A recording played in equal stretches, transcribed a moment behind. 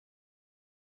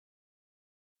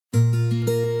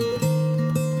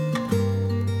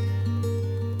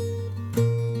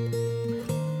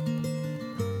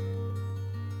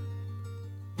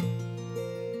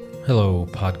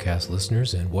podcast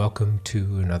listeners, and welcome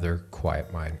to another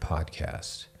Quiet Mind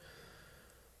podcast.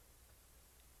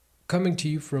 Coming to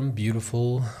you from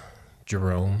beautiful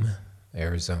Jerome,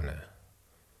 Arizona.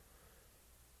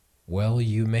 Well,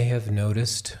 you may have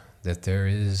noticed that there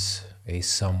is a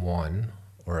someone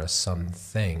or a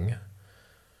something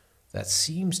that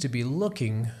seems to be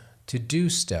looking to do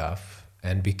stuff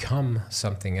and become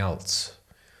something else.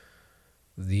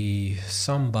 The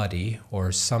somebody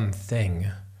or something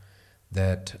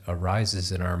that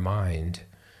arises in our mind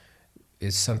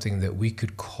is something that we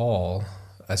could call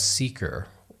a seeker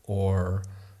or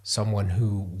someone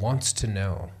who wants to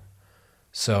know.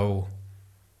 So,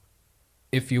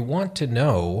 if you want to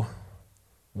know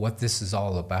what this is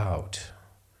all about,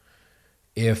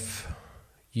 if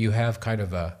you have kind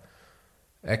of a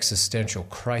existential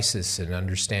crisis in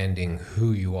understanding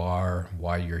who you are,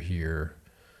 why you're here,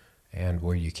 and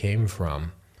where you came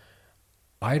from,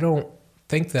 I don't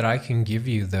think that I can give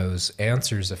you those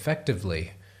answers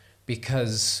effectively,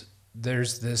 because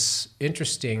there's this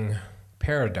interesting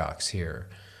paradox here,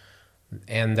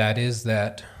 and that is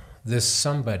that this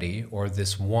somebody or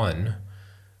this one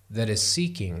that is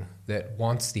seeking, that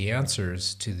wants the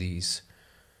answers to these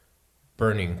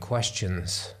burning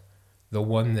questions, the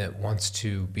one that wants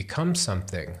to become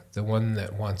something, the one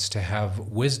that wants to have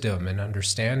wisdom and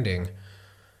understanding,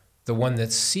 the one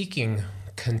that's seeking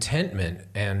contentment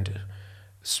and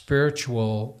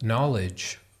spiritual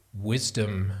knowledge,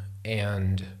 wisdom,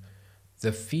 and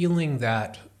the feeling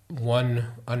that one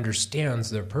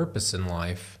understands their purpose in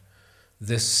life,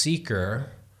 this seeker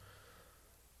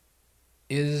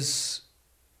is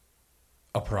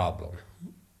a problem.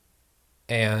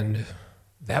 And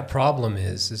that problem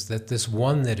is that this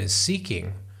one that is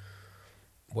seeking,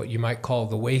 what you might call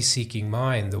the way-seeking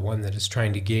mind, the one that is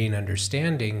trying to gain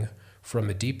understanding from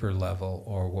a deeper level,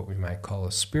 or what we might call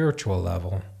a spiritual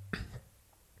level,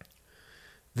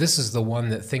 this is the one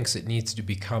that thinks it needs to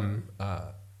become,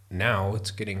 now it's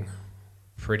getting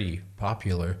pretty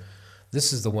popular,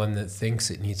 this is the one that thinks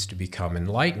it needs to become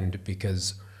enlightened,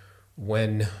 because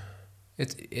when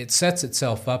it sets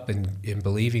itself up in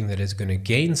believing that it's going to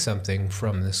gain something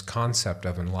from this concept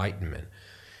of enlightenment.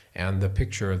 And the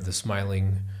picture of the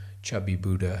smiling, chubby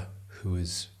Buddha who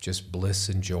is just bliss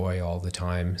and joy all the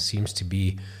time seems to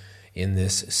be in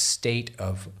this state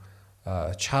of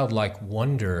childlike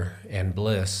wonder and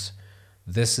bliss.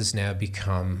 This has now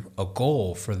become a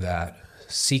goal for that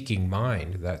seeking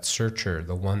mind, that searcher,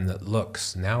 the one that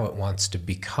looks. Now it wants to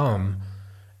become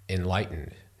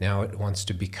enlightened. Now it wants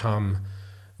to become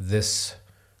this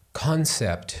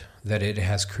concept that it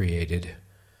has created.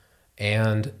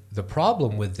 And the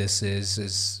problem with this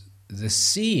is the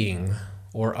seeing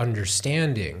or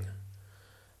understanding,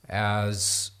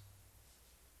 as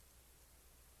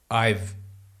I've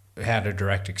had a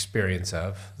direct experience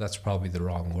of. That's probably the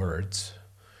wrong words.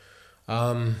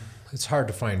 It's hard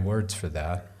to find words for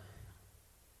that.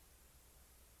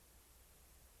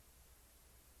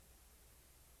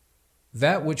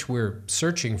 That which we're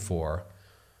searching for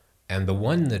and the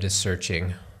one that is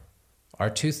searching are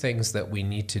two things that we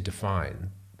need to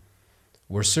define.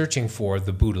 We're searching for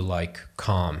the Buddha-like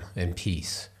calm and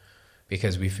peace,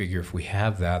 because we figure if we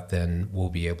have that, then we'll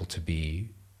be able to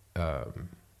be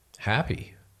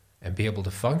happy and be able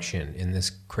to function in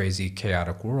this crazy,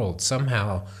 chaotic world.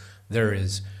 Somehow there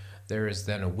is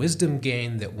then a wisdom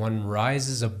gain that one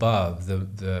rises above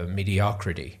the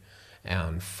mediocrity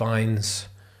and finds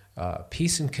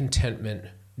peace and contentment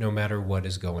no matter what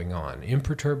is going on.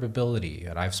 Imperturbability,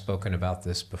 and I've spoken about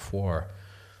this before.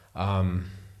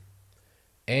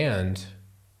 And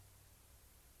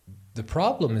the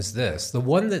problem is this: the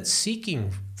one that's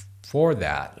seeking for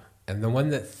that, and the one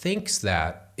that thinks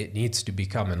that it needs to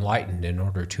become enlightened in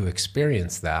order to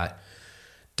experience that,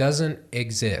 doesn't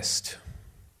exist.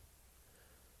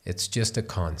 It's just a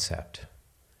concept.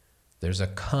 There's a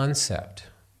concept.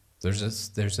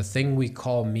 There's a thing we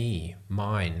call me,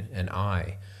 mine, and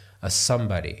I, a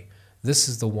somebody. This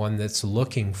is the one that's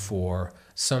looking for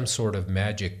some sort of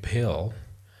magic pill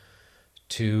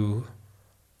to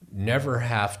never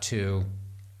have to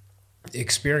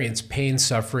experience pain,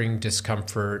 suffering,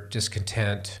 discomfort,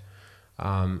 discontent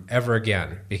ever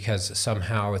again, because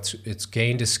somehow it's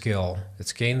gained a skill,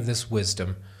 it's gained this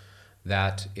wisdom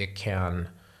that it can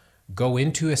go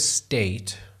into a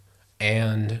state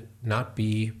and not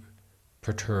be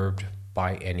perturbed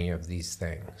by any of these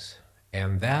things.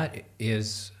 And that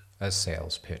is a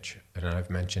sales pitch, and I've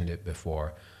mentioned it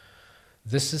before.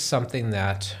 This is something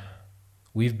that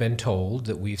we've been told,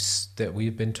 that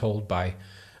we've been told by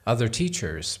other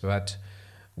teachers, but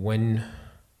when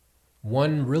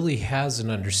one really has an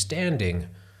understanding,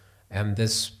 and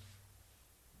this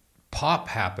pop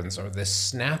happens or this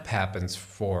snap happens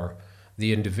for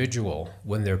the individual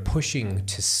when they're pushing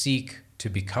to seek to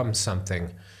become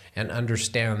something and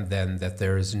understand then that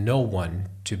there is no one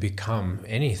to become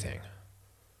anything.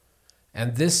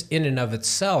 And this in and of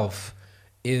itself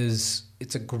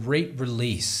it's a great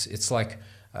release. It's like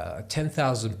a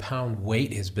 10,000 pound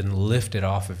weight has been lifted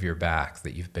off of your back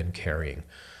that you've been carrying.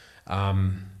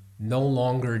 No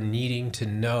longer needing to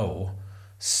know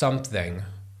something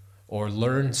or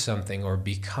learn something or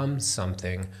become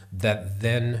something that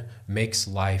then makes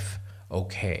life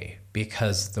okay.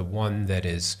 Because the one that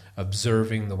is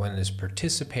observing, the one that is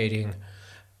participating,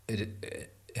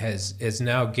 it has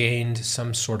now gained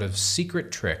some sort of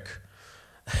secret trick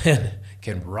and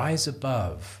can rise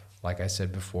above, like I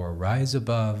said before, rise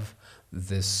above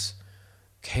this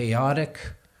chaotic,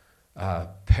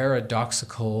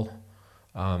 paradoxical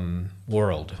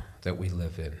world that we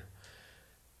live in.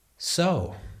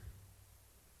 So,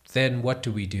 then what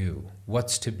do we do?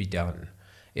 What's to be done?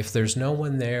 If there's no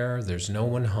one there, there's no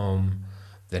one home,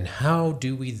 then how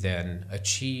do we then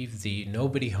achieve the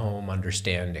nobody home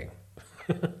understanding?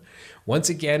 Once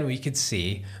again, we could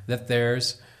see that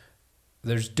there's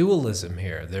dualism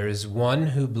here. There is one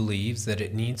who believes that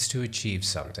it needs to achieve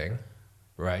something,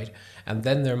 right? And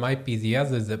then there might be the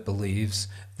other that believes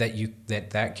that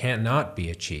that cannot be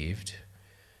achieved.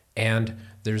 And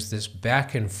there's this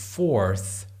back and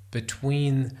forth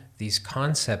between these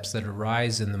concepts that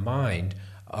arise in the mind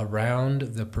around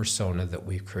the persona that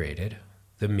we've created,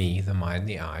 the me, the mind,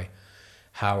 the I,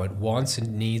 how it wants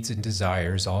and needs and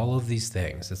desires all of these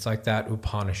things. It's like that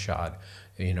Upanishad.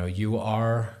 You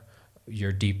are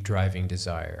your deep driving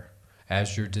desire.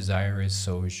 As your desire is,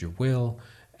 so is your will.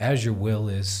 As your will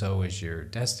is, so is your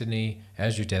destiny.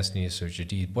 As your destiny is, so is your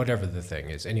deed. Whatever the thing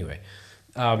is. Anyway,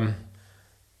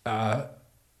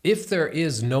 if there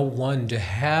is no one to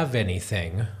have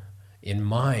anything in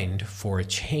mind for a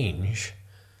change,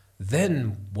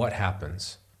 then what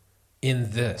happens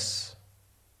in this?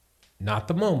 Not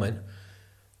the moment.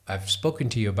 I've spoken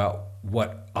to you about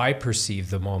what I perceive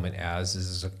the moment as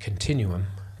is a continuum.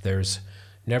 There's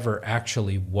never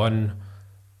actually one,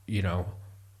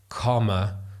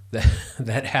 comma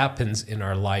that happens in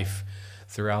our life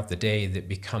throughout the day that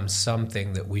becomes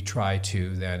something that we try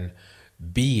to then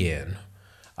be in.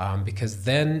 Because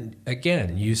then,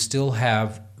 again, you still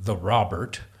have the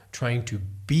Robert trying to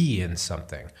be in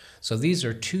something. So these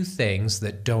are two things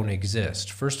that don't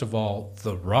exist. First of all,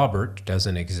 the Robert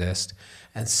doesn't exist.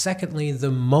 And secondly,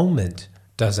 the moment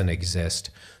doesn't exist.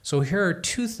 So here are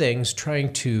two things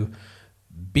trying to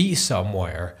be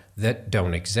somewhere that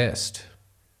don't exist.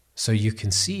 So you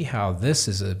can see how this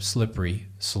is a slippery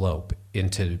slope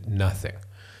into nothing.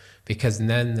 Because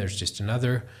then there's just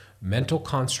another mental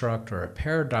construct or a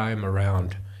paradigm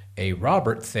around a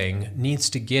Robert thing needs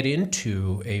to get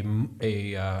into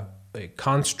a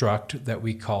construct that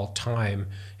we call time,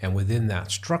 and within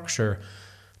that structure,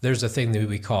 there's a thing that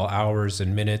we call hours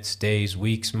and minutes, days,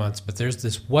 weeks, months, but there's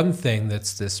this one thing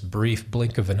that's this brief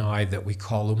blink of an eye that we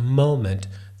call a moment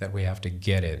that we have to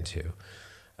get into.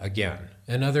 Again,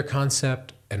 another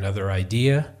concept, another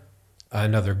idea,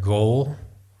 another goal,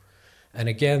 and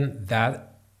again,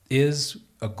 that is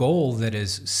a goal that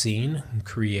is seen,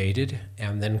 created,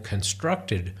 and then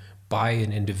constructed by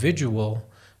an individual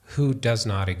who does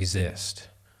not exist.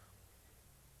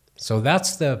 So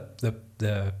that's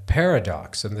the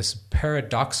paradox and this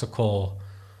paradoxical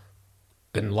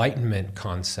enlightenment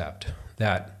concept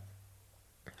that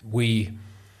we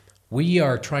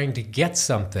are trying to get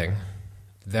something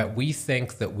that we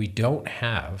think that we don't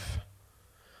have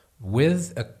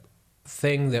with a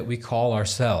thing that we call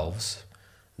ourselves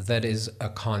that is a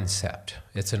concept.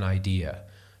 It's an idea.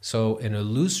 So an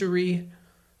illusory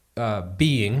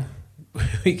being,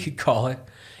 we could call it,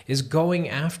 is going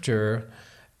after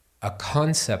a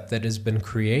concept that has been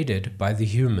created by the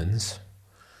humans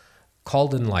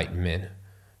called enlightenment,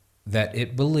 that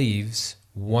it believes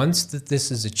once that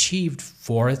this is achieved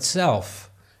for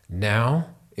itself, now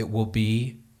it will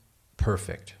be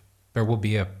perfect. There will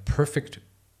be a perfect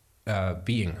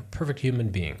being, a perfect human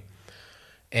being.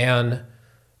 And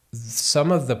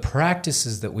some of the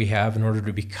practices that we have in order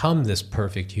to become this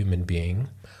perfect human being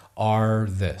are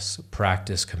this: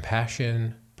 practice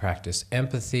compassion, practice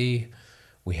empathy.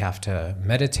 We have to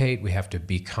meditate, we have to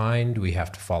be kind, we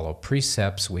have to follow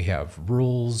precepts, we have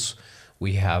rules,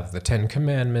 we have the 10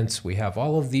 Commandments, we have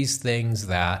all of these things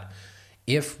that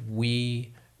if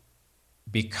we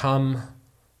become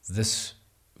this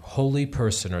holy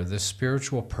person or this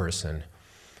spiritual person,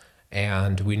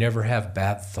 and we never have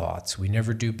bad thoughts, we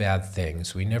never do bad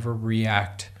things, we never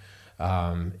react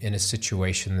in a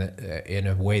situation that, in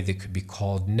a way that could be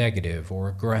called negative or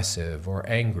aggressive or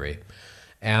angry.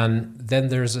 And then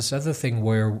there's this other thing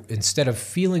where instead of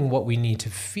feeling what we need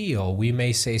to feel, we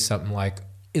may say something like,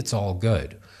 it's all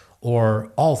good,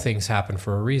 or all things happen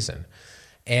for a reason.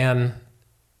 And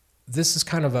this is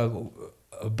kind of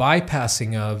a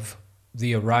bypassing of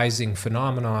the arising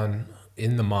phenomenon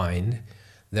in the mind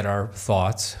that are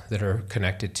thoughts that are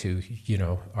connected to,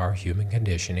 our human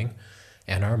conditioning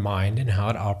and our mind and how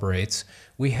it operates.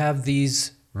 We have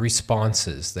these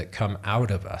responses that come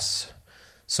out of us.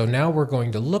 So now we're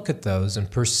going to look at those and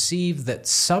perceive that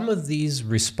some of these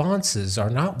responses are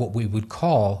not what we would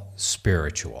call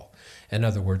spiritual. In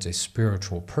other words, a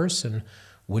spiritual person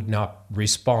would not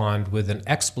respond with an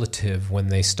expletive when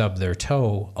they stub their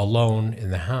toe alone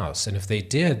in the house. And if they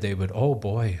did, they would, oh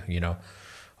boy,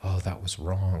 oh, that was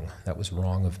wrong. That was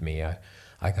wrong of me.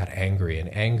 I got angry, and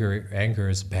anger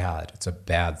is bad. It's a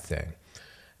bad thing.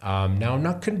 Now, I'm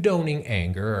not condoning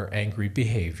anger or angry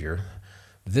behavior.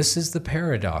 This is the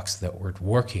paradox that we're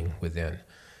working within.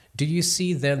 Do you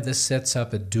see then this sets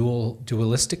up a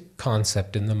dualistic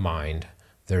concept in the mind?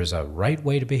 There's a right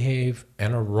way to behave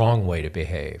and a wrong way to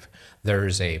behave.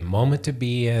 There's a moment to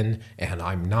be in, and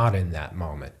I'm not in that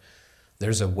moment.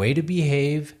 There's a way to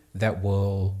behave that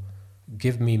will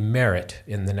give me merit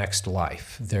in the next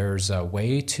life. There's a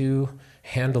way to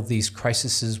handle these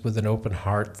crises with an open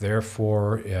heart.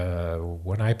 Therefore,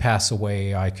 when I pass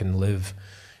away, I can live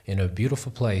in a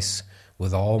beautiful place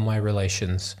with all my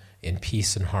relations in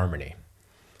peace and harmony.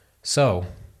 So,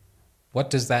 what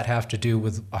does that have to do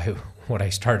with what I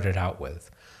started out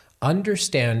with?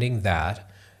 Understanding that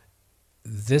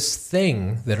this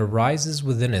thing that arises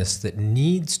within us that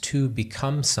needs to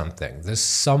become something, this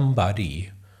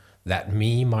somebody, that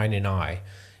me, mine, and I,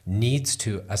 needs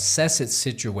to assess its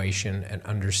situation and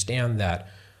understand that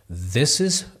this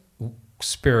is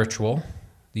spiritual.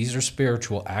 These are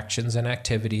spiritual actions and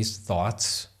activities,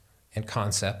 thoughts and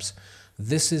concepts.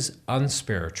 This is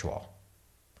unspiritual.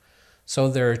 So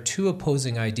there are two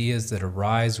opposing ideas that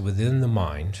arise within the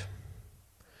mind,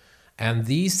 and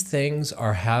these things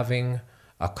are having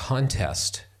a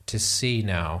contest to see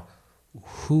now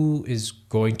who is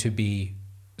going to be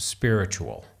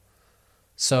spiritual.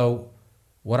 So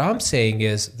what I'm saying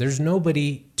is there's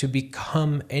nobody to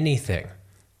become anything.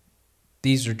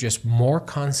 These are just more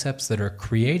concepts that are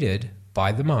created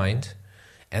by the mind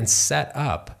and set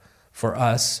up for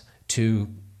us to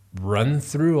run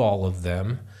through all of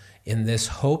them in this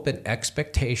hope and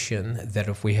expectation that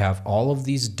if we have all of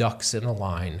these ducks in a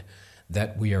line,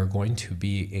 that we are going to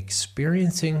be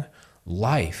experiencing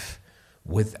life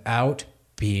without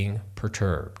being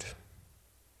perturbed,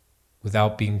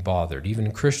 without being bothered.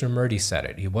 Even Krishnamurti said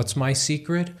it. What's my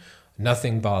secret?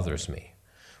 Nothing bothers me.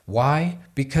 Why?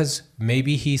 Because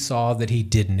maybe he saw that he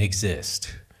didn't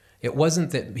exist. It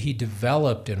wasn't that he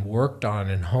developed and worked on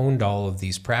and honed all of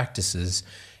these practices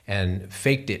and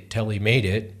faked it till he made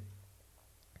it.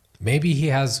 Maybe he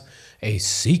has a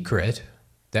secret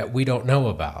that we don't know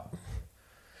about.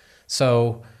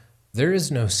 So there is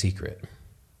no secret.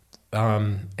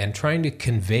 And trying to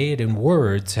convey it in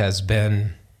words has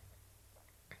been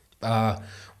why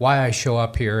I show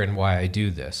up here and why I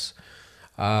do this.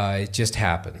 It just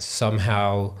happens.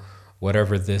 Somehow,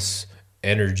 whatever this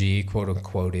energy, quote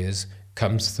unquote, is,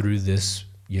 comes through this,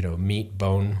 meat,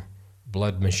 bone,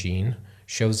 blood machine,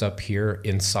 shows up here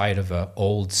inside of an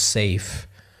old safe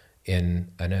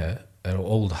in an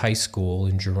old high school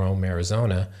in Jerome,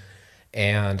 Arizona,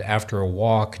 and after a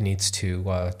walk needs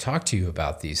to talk to you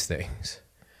about these things.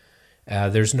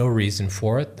 There's no reason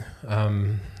for it.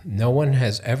 No one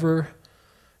has ever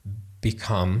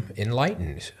become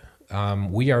enlightened.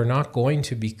 We are not going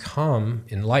to become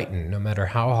enlightened no matter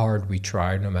how hard we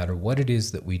try, no matter what it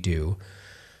is that we do.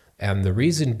 And the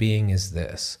reason being is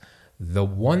this: the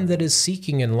one that is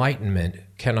seeking enlightenment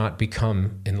cannot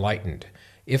become enlightened.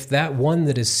 If that one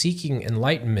that is seeking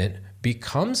enlightenment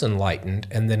becomes enlightened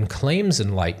and then claims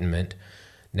enlightenment,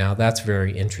 now that's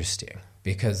very interesting,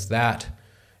 because that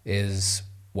is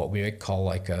what we might call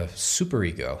like a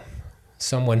superego,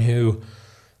 someone who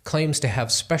claims to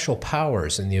have special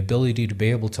powers and the ability to be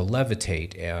able to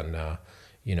levitate and,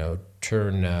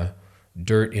 turn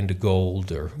dirt into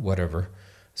gold or whatever.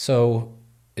 So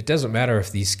it doesn't matter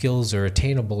if these skills are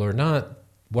attainable or not.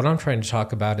 What I'm trying to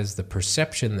talk about is the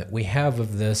perception that we have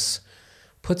of this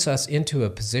puts us into a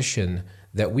position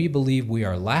that we believe we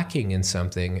are lacking in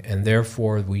something, and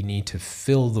therefore we need to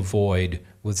fill the void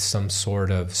with some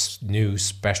sort of new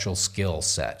special skill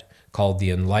set called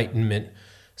the Enlightenment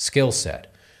skill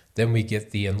set. Then we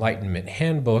get the Enlightenment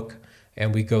handbook,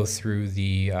 and we go through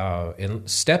the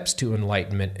steps to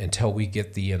enlightenment until we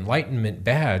get the enlightenment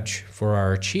badge for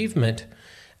our achievement.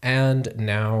 And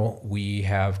now we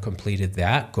have completed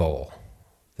that goal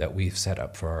that we've set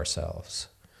up for ourselves.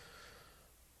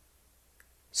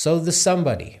 So the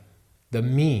somebody, the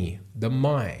me, the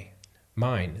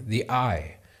mine, the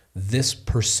I, this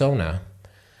persona,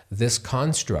 this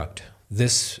construct,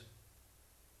 this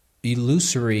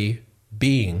illusory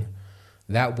being,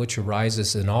 that which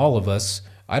arises in all of us,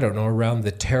 I don't know, around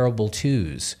the terrible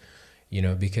twos,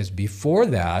 because before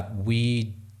that,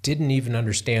 we didn't even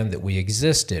understand that we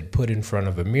existed. Put in front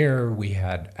of a mirror, we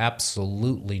had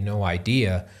absolutely no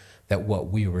idea that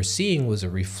what we were seeing was a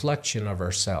reflection of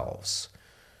ourselves.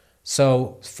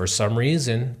 So for some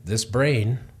reason, this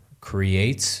brain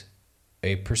creates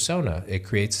a persona. It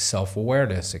creates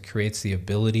self-awareness. It creates the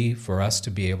ability for us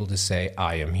to be able to say,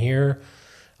 I am here,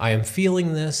 I am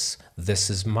feeling this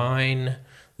is mine,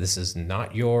 this is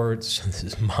not yours, this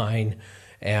is mine.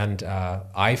 And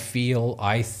I feel,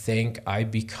 I think, I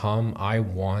become, I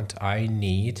want, I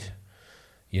need.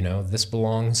 This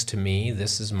belongs to me,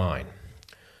 this is mine.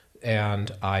 And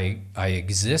I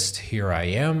exist, here I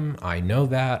am, I know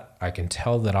that, I can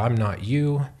tell that I'm not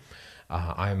you,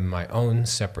 I'm my own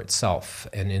separate self.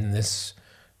 And in this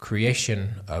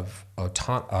creation of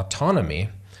autonomy,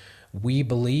 we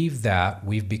believe that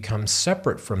we've become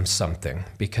separate from something,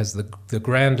 because the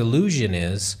grand illusion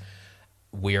is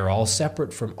we are all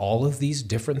separate from all of these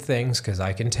different things, because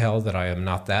I can tell that I am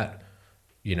not that,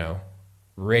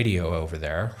 radio over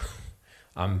there.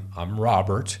 I'm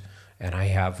Robert, and I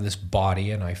have this body,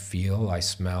 and I feel, I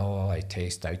smell, I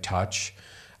taste, I touch,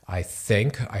 I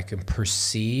think, I can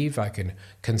perceive, I can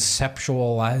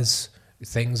conceptualize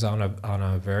things on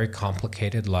a very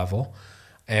complicated level,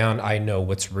 and I know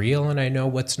what's real and I know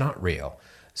what's not real.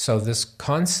 So this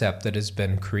concept that has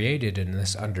been created in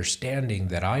this understanding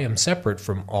that I am separate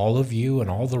from all of you and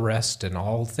all the rest and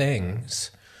all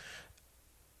things,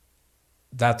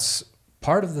 that's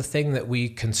part of the thing that we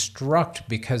construct,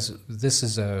 because this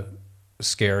is a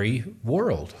scary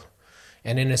world.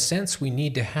 And in a sense, we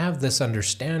need to have this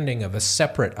understanding of a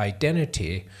separate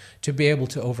identity to be able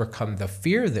to overcome the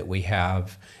fear that we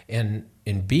have in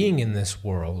being in this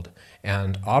world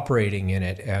and operating in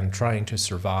it and trying to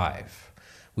survive.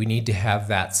 We need to have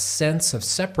that sense of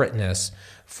separateness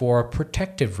for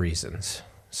protective reasons.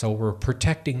 So we're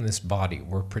protecting this body,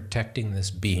 we're protecting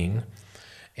this being,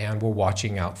 and we're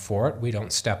watching out for it. We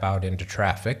don't step out into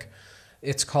traffic.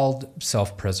 It's called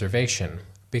self-preservation,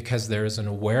 because there is an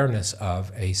awareness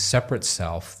of a separate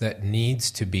self that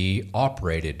needs to be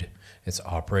operated. It's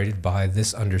operated by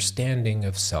this understanding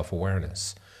of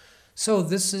self-awareness. So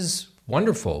this is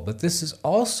wonderful, but this is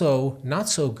also not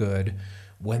so good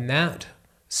when that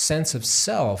sense of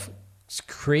self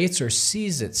creates or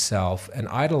sees itself and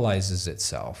idolizes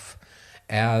itself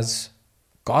as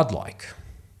godlike,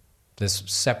 this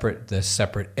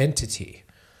separate entity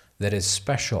that is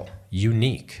special,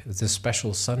 unique, the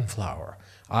special sunflower.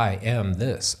 I am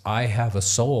this. I have a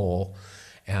soul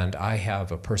and I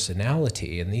have a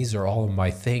personality, and these are all of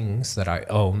my things that I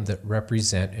own that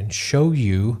represent and show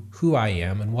you who I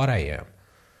am and what I am.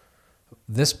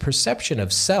 This perception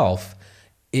of self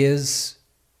is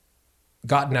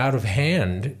gotten out of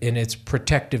hand in its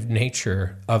protective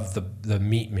nature of the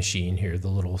meat machine here, the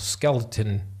little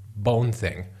skeleton bone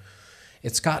thing.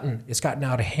 It's gotten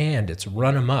out of hand. It's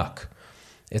run amok.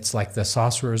 It's like the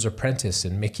Sorcerer's Apprentice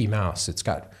in Mickey Mouse. It's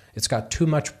got too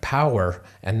much power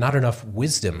and not enough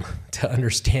wisdom to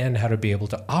understand how to be able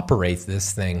to operate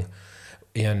this thing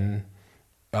in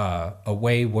a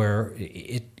way where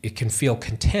it can feel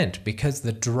content, because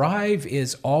the drive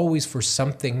is always for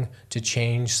something to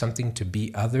change, something to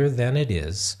be other than it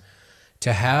is,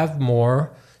 to have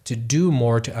more, to do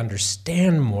more, to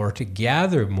understand more, to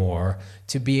gather more,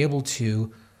 to be able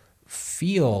to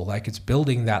feel like it's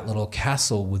building that little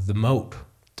castle with the moat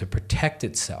to protect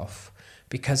itself,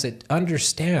 because it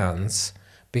understands,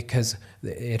 because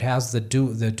it has the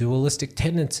dualistic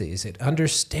tendencies. It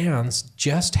understands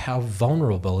just how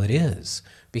vulnerable it is,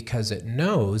 because it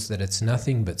knows that it's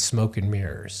nothing but smoke and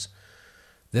mirrors.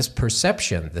 This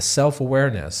perception, the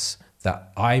self-awareness, the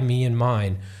I, me, and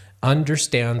mine,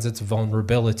 understands its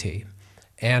vulnerability,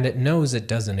 and it knows it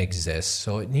doesn't exist,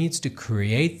 so it needs to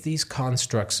create these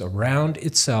constructs around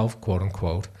itself, quote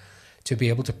unquote, to be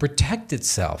able to protect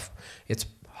itself. It's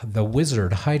the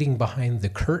wizard hiding behind the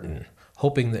curtain,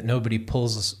 hoping that nobody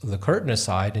pulls the curtain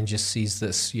aside and just sees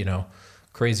this,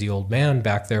 crazy old man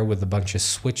back there with a bunch of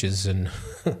switches and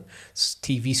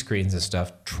TV screens and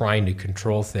stuff trying to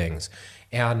control things.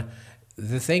 And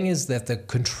the thing is that the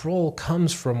control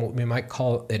comes from what we might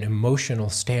call an emotional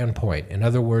standpoint. In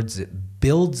other words, it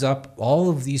builds up all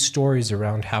of these stories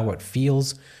around how it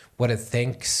feels, what it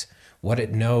thinks, what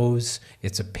it knows,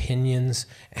 its opinions,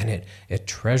 and it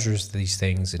treasures these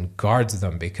things and guards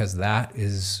them, because that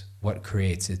is what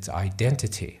creates its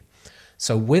identity.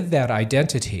 So with that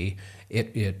identity,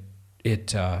 it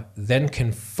then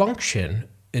can function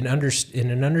in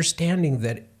an understanding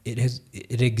that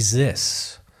it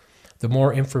exists. The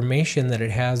more information that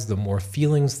it has, the more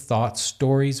feelings, thoughts,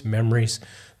 stories, memories,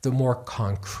 the more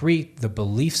concrete the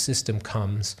belief system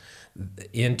comes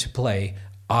into play.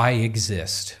 I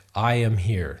exist. I am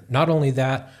here. Not only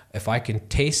that, if I can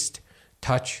taste,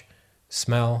 touch,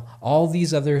 smell, all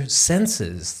these other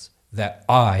senses that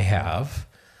I have,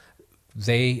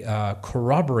 they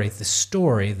corroborate the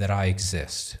story that I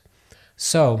exist.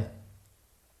 So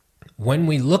when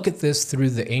we look at this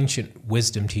through the ancient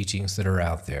wisdom teachings that are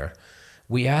out there,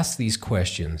 we ask these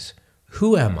questions.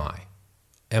 Who am I?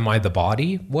 Am I the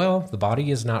body? Well, the body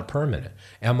is not permanent.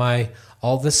 Am I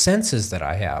all the senses that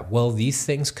I have? Well, these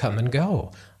things come and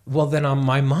go. Well, then I'm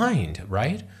my mind,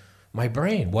 right? My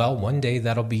brain. Well, one day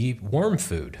that'll be worm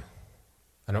food.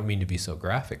 I don't mean to be so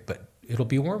graphic, but it'll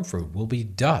be worm food. We'll be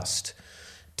dust.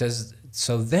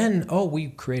 So then, we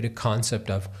create a concept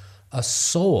of a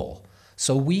soul.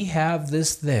 So we have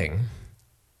this thing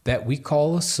that we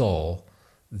call a soul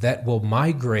that will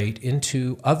migrate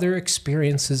into other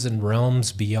experiences and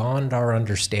realms beyond our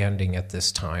understanding at this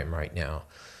time right now.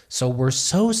 So we're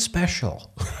so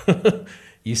special.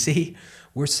 You see,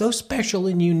 we're so special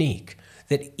and unique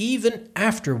that even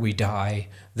after we die,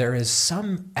 there is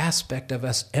some aspect of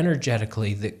us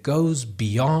energetically that goes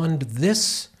beyond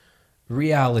this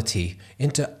reality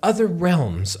into other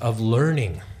realms of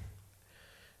learning.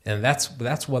 And that's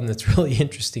one that's really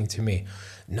interesting to me.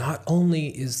 Not only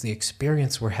is the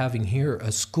experience we're having here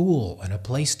a school and a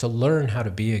place to learn how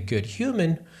to be a good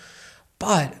human,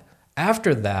 but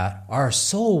after that, our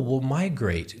soul will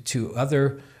migrate to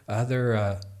other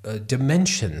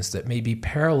dimensions that may be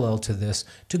parallel to this,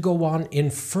 to go on in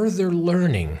further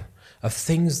learning of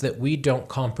things that we don't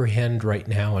comprehend right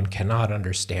now and cannot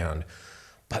understand.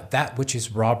 But that which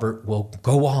is Robert will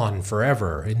go on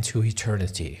forever into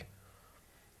eternity.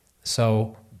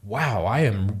 So, wow, I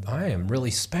am really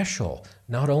special.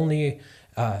 Not only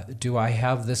do I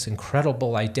have this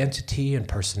incredible identity and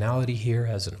personality here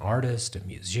as an artist, a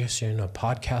musician, a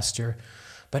podcaster,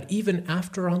 but even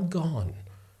after I'm gone,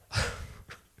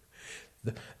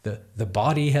 the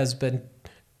body has been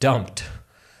dumped.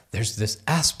 There's this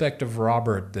aspect of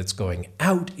Robert that's going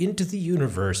out into the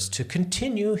universe to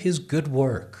continue his good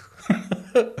work.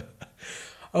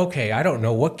 Okay, I don't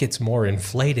know what gets more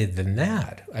inflated than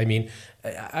that. I mean,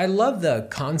 I love the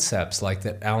concepts like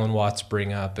that Alan Watts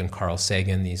bring up and Carl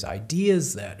Sagan, these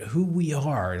ideas that who we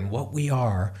are and what we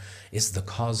are is the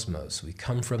cosmos. We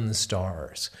come from the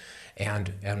stars,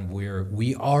 and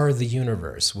we are the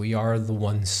universe. We are the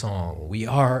one song. We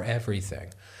are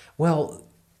everything. Well,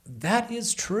 that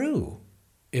is true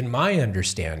in my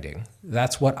understanding.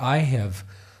 That's what I have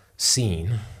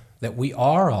seen, that we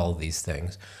are all these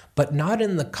things, but not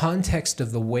in the context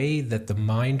of the way that the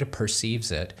mind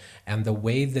perceives it and the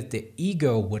way that the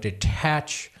ego would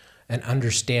attach an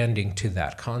understanding to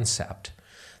that concept.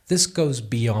 This goes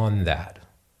beyond that,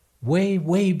 way,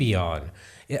 way beyond.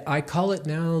 I call it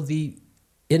now the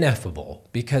ineffable,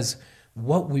 because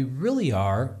what we really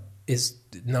are is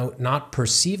not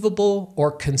perceivable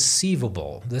or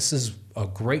conceivable. This is a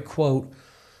great quote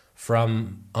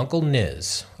from Uncle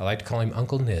Niz. I like to call him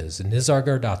Uncle Niz,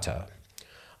 Nisargadatta.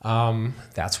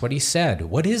 That's what he said.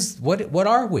 What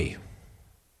are we?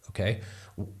 Okay.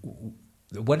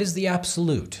 What is the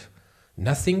absolute?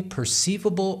 Nothing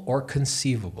perceivable or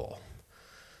conceivable.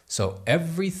 So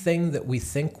everything that we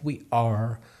think we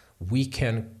are, we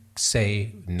can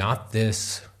say, not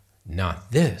this,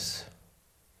 not this.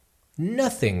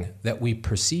 Nothing that we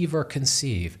perceive or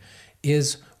conceive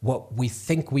is what we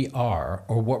think we are,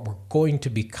 or what we're going to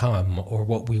become, or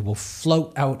what we will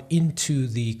float out into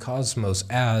the cosmos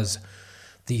as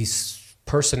the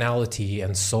personality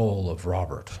and soul of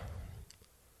Robert.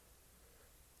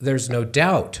 There's no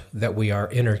doubt that we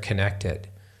are interconnected,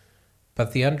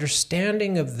 but the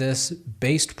understanding of this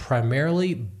based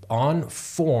primarily on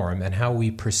form and how we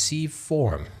perceive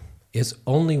form is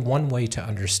only one way to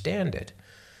understand it,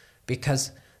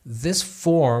 because this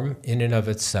form in and of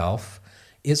itself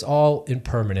is all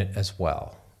impermanent as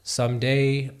well.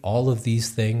 Someday, all of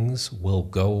these things will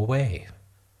go away.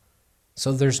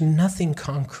 So there's nothing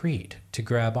concrete to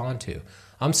grab onto.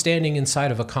 I'm standing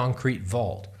inside of a concrete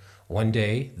vault. One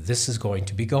day, this is going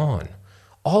to be gone.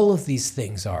 All of these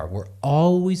things are. We're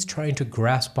always trying to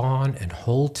grasp on and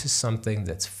hold to something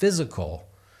that's physical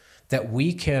that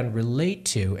we can relate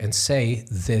to and say,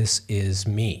 this is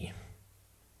me.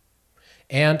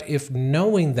 And if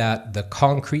knowing that the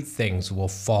concrete things will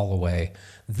fall away,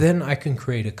 then I can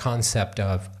create a concept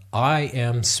of, I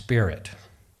am spirit.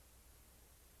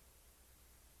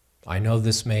 I know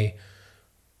this may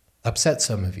upset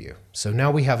some of you. So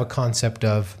now we have a concept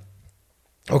of,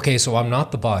 okay, so I'm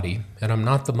not the body, and I'm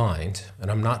not the mind, and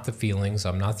I'm not the feelings,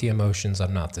 I'm not the emotions,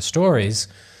 I'm not the stories.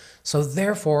 So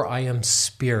therefore, I am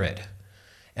spirit.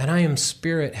 And I am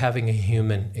spirit having a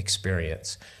human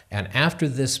experience. And after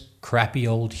this crappy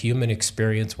old human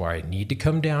experience where I need to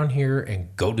come down here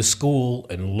and go to school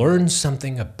and learn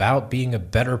something about being a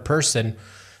better person,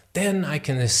 then I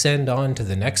can ascend on to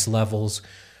the next levels.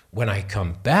 When I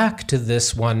come back to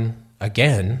this one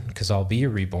again, because I'll be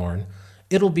reborn,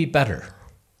 it'll be better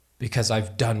because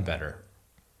I've done better.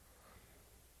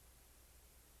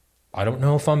 I don't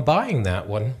know if I'm buying that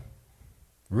one,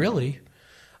 really.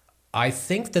 I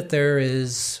think that there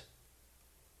is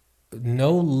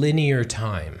no linear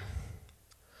time.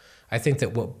 I think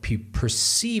that what we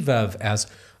perceive of as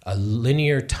a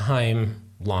linear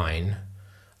timeline,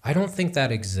 I don't think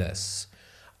that exists.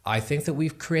 I think that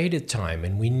we've created time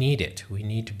and we need it. We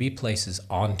need to be places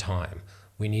on time.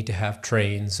 We need to have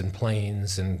trains and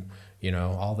planes and,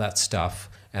 all that stuff.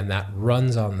 And that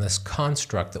runs on this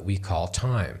construct that we call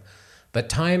time. But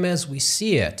time as we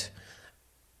see it,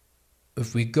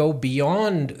 if we go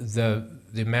beyond the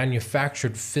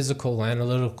manufactured physical,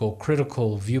 analytical,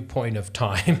 critical viewpoint of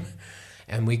time,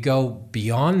 and we go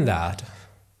beyond that,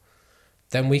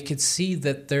 then we could see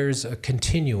that there's a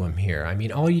continuum here. I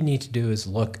mean, all you need to do is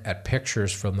look at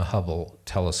pictures from the Hubble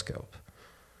telescope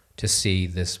to see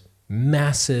this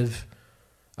massive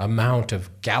amount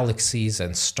of galaxies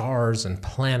and stars and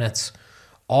planets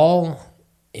all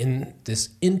in this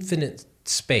infinite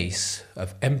space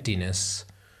of emptiness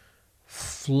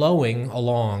flowing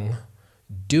along,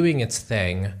 doing its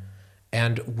thing,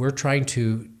 and we're trying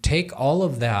to take all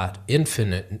of that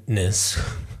infiniteness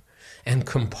and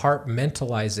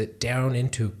compartmentalize it down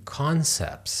into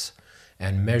concepts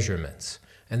and measurements.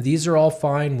 And these are all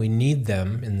fine. We need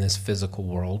them in this physical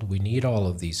world. We need all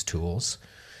of these tools.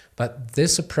 But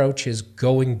this approach is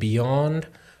going beyond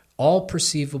all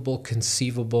perceivable,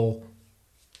 conceivable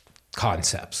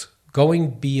concepts,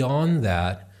 going beyond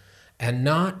that and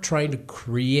not trying to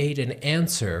create an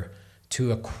answer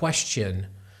to a question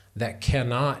that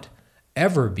cannot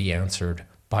ever be answered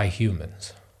by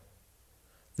humans.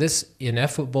 This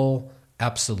ineffable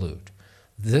absolute,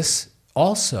 this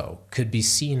also could be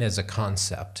seen as a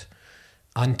concept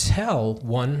until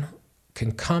one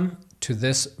can come to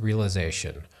this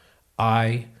realization: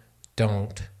 I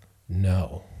don't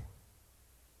know.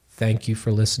 Thank you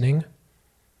for listening.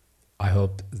 I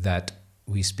hope that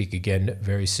we speak again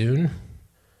very soon.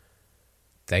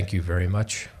 Thank you very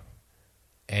much.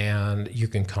 And you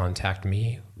can contact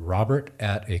me,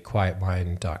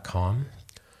 robert@aquietmind.com.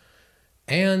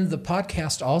 And the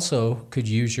podcast also could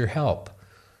use your help.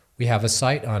 We have a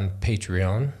site on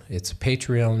Patreon. It's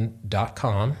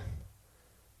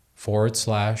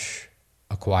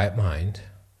patreon.com/aquietmind.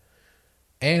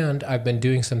 And I've been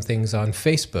doing some things on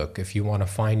Facebook. If you want to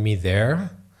find me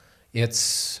there,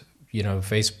 it's,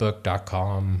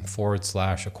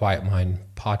 facebook.com/aquietmind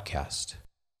podcast.